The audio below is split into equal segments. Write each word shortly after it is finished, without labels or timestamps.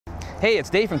Hey,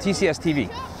 it's Dave from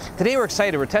TCSTV. Today we're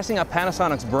excited. We're testing out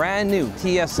Panasonic's brand new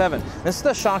TS7. This is the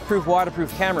shockproof,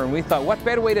 waterproof camera, and we thought what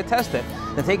better way to test it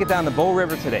than take it down the Bow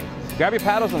River today. Grab your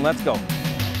paddles and let's go.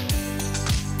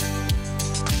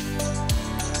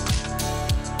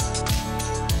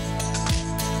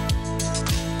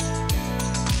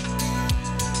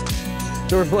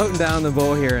 So we're floating down the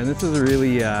Bow here, and this is a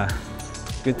really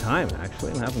good time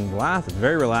actually. I'm having a blast. It's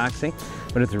very relaxing,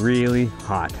 but it's really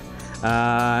hot.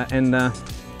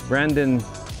 Brandon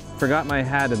forgot my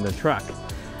hat in the truck.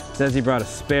 Says he brought a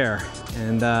spare,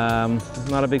 and I'm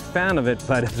not a big fan of it,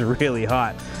 but it's really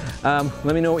hot.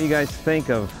 Let me know what you guys think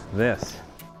of this.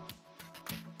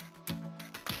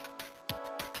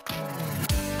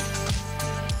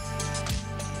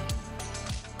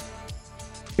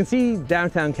 You can see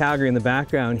downtown Calgary in the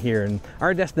background here, and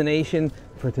our destination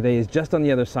for today is just on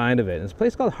the other side of it. It's a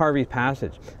place called Harvey's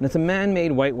Passage, and it's a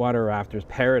man-made whitewater rafters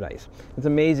paradise. It's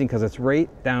amazing because it's right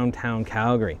downtown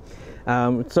Calgary.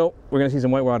 So we're going to see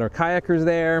some whitewater kayakers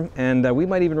there, and we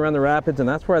might even run the rapids, and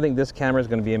that's where I think this camera is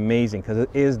going to be amazing because it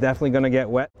is definitely going to get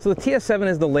wet. So the TS7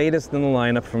 is the latest in the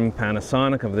lineup from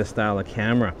Panasonic of this style of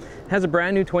camera. It has a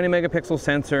brand new 20 megapixel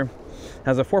sensor,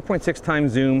 has a 4.6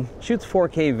 times zoom, shoots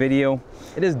 4K video.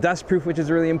 It is dust proof, which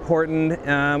is really important,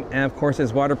 and of course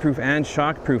it's waterproof and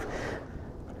shockproof.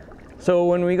 So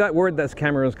when we got word this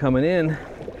camera was coming in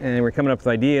and we're coming up with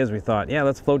ideas, we thought, yeah,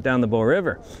 let's float down the Bow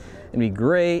River. It'd be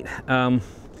great. And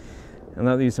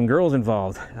there'll be some girls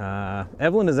involved.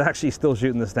 Evelyn is actually still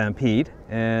shooting the Stampede,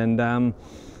 and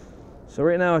so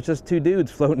right now it's just two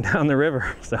dudes floating down the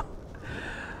river.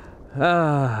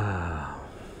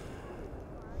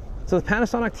 So the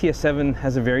Panasonic TS7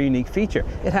 has a very unique feature.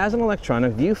 It has an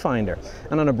electronic viewfinder,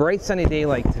 and on a bright sunny day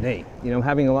like today, you know, I'm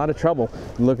having a lot of trouble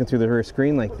looking through the rear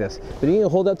screen like this. But you can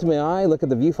hold up to my eye, look at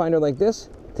the viewfinder like this,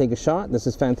 take a shot. This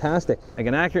is fantastic. I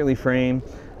can accurately frame,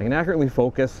 I can accurately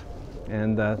focus,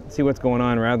 and see what's going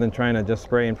on rather than trying to just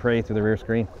spray and pray through the rear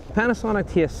screen. The Panasonic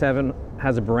TS7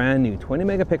 has a brand new 20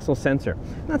 megapixel sensor.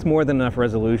 That's more than enough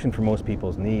resolution for most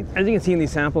people's needs. As you can see in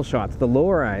these sample shots, the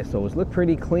lower ISOs look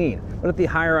pretty clean, but at the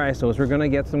higher ISOs we're going to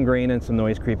get some grain and some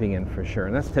noise creeping in for sure,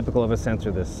 and that's typical of a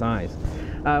sensor this size.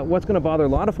 What's going to bother a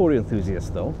lot of photo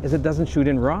enthusiasts though is it doesn't shoot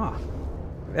in RAW.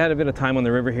 I had a bit of time on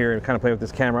the river here and kind of play with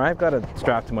this camera. I've got it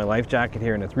strapped to my life jacket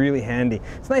here, and it's really handy.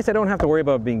 It's nice I don't have to worry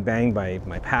about being banged by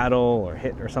my paddle or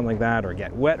hit or something like that, or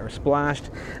get wet or splashed.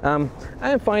 I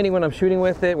am finding when I'm shooting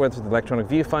with it, whether it's the electronic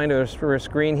viewfinder or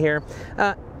screen here,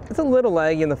 it's a little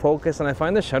laggy in the focus, and I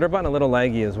find the shutter button a little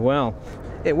laggy as well.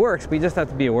 It works, but you just have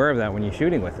to be aware of that when you're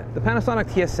shooting with it. The Panasonic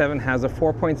TS7 has a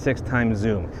 4.6 times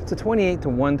zoom. It's a 28 to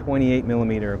 128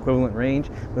 millimeter equivalent range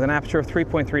with an aperture of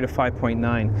 3.3 to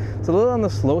 5.9. It's a little on the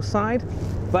slow side,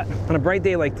 but on a bright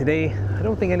day like today, I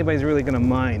don't think anybody's really going to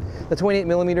mind. The 28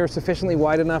 millimeter is sufficiently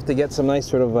wide enough to get some nice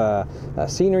sort of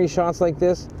scenery shots like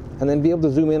this, and then be able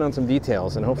to zoom in on some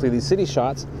details. And hopefully these city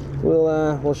shots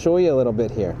will show you a little bit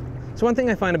here. So one thing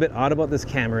I find a bit odd about this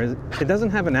camera is it doesn't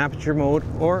have an aperture mode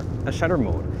or a shutter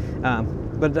mode,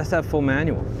 but it does have full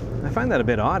manual. I find that a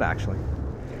bit odd actually.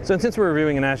 So since we're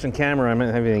reviewing an action camera, I'm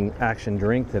having action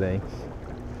drink today.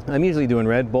 I'm usually doing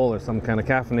Red Bull or some kind of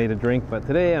caffeinated drink, but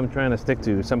today I'm trying to stick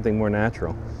to something more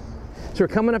natural. So we're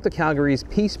coming up to Calgary's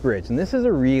Peace Bridge, and this is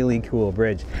a really cool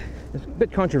bridge. It's a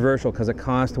bit controversial because it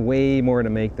costs way more to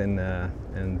make than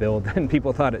and build than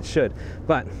people thought it should,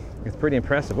 but it's pretty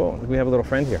impressive. Oh, we have a little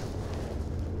friend here.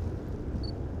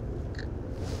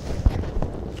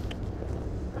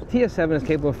 TS7 is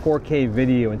capable of 4K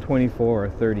video in 24 or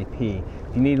 30p.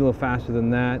 If you need a little faster than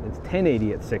that, it's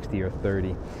 1080 at 60 or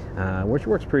 30, which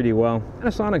works pretty well.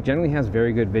 Panasonic generally has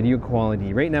very good video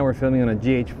quality. Right now we're filming on a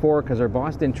GH4 because our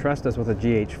boss didn't trust us with a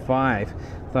GH5.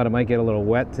 Thought it might get a little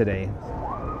wet today.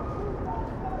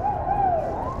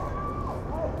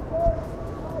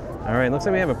 All right, looks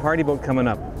like we have a party boat coming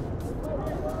up.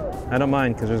 I don't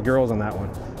mind because there's girls on that one.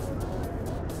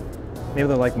 Maybe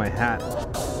they'll like my hat.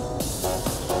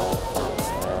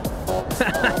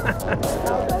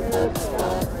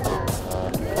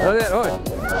 Okay,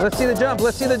 oh, let's see the jump,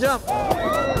 let's see the jump.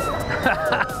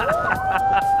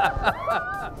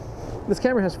 This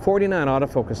camera has 49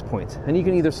 autofocus points, and you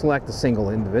can either select a single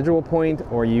individual point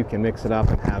or you can mix it up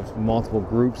and have multiple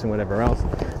groups and whatever else.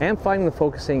 I am finding the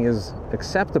focusing is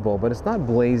acceptable, but it's not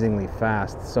blazingly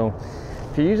fast. So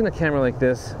if you're using a camera like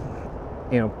this,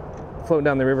 you know, floating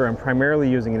down the river, I'm primarily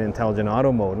using an intelligent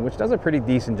auto mode, which does a pretty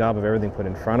decent job of everything put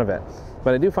in front of it.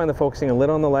 But I do find the focusing a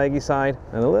little on the laggy side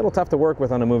and a little tough to work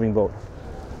with on a moving boat.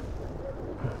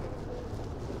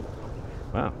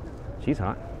 Wow, she's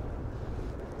hot.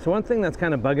 So one thing that's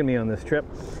kind of bugging me on this trip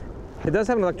It does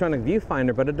have an electronic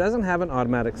viewfinder, but it doesn't have an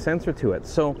automatic sensor to it.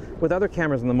 So with other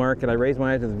cameras on the market, I raise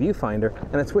my eye to the viewfinder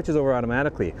and it switches over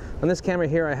automatically. On this camera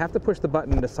here, I have to push the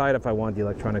button and decide if I want the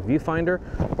electronic viewfinder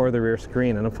or the rear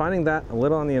screen, and I'm finding that a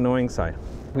little on the annoying side.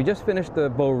 We just finished the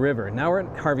Bow River. Now we're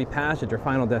at Harvey Passage, our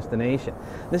final destination.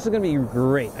 This is going to be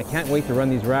great. I can't wait to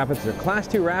run these rapids. They're Class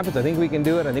 2 rapids. I think we can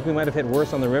do it. I think we might have hit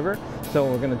worse on the river. So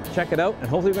we're going to check it out, and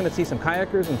hopefully we're going to see some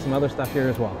kayakers and some other stuff here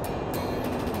as well.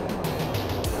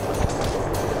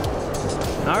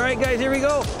 All right, guys, here we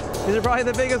go. These are probably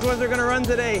the biggest ones we're going to run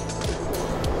today.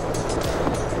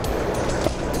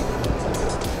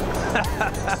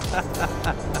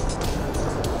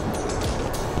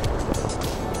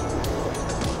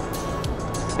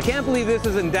 I can't believe this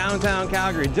is in downtown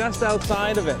Calgary, just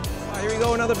outside of it. Oh, here we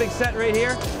go, another big set right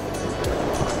here.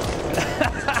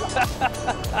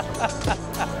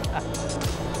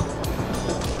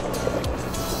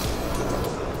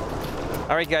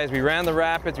 All right, guys, we ran the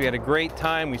rapids. We had a great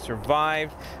time. We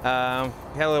survived. We had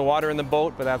a little water in the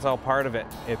boat, but that's all part of it.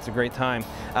 It's a great time.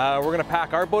 We're going to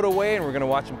pack our boat away, and we're going to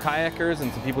watch some kayakers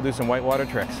and some people do some whitewater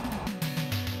tricks.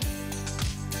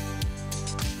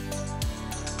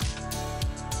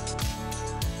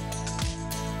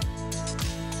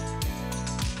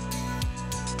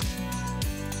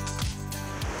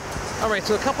 Alright,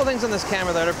 so a couple things on this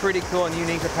camera that are pretty cool and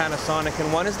unique to Panasonic,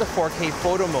 and one is the 4K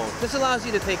photo mode. This allows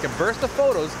you to take a burst of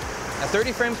photos at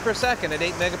 30 frames per second at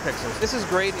 8 megapixels. This is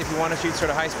great if you want to shoot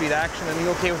sort of high-speed action and you're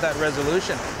okay with that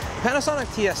resolution. The Panasonic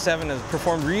TS7 has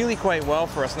performed really quite well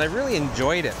for us, and I've really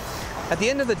enjoyed it. At the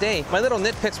end of the day, my little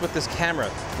nitpicks with this camera,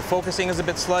 the focusing is a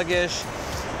bit sluggish.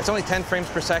 It's only 10 frames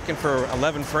per second for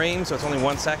 11 frames, so it's only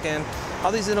 1 second.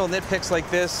 All these little nitpicks like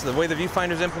this, the way the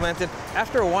viewfinder is implemented,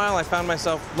 after a while I found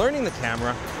myself learning the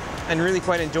camera and really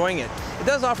quite enjoying it. It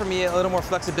does offer me a little more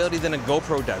flexibility than a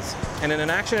GoPro does. And in an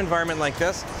action environment like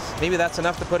this, maybe that's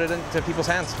enough to put it into people's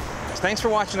hands. So thanks for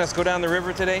watching us go down the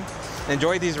river today.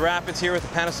 Enjoy these rapids here with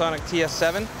the Panasonic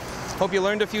TS7. Hope you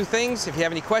learned a few things. If you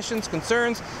have any questions,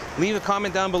 concerns, leave a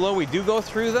comment down below. We do go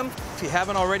through them. If you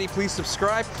haven't already, please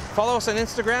subscribe. Follow us on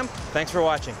Instagram. Thanks for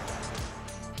watching.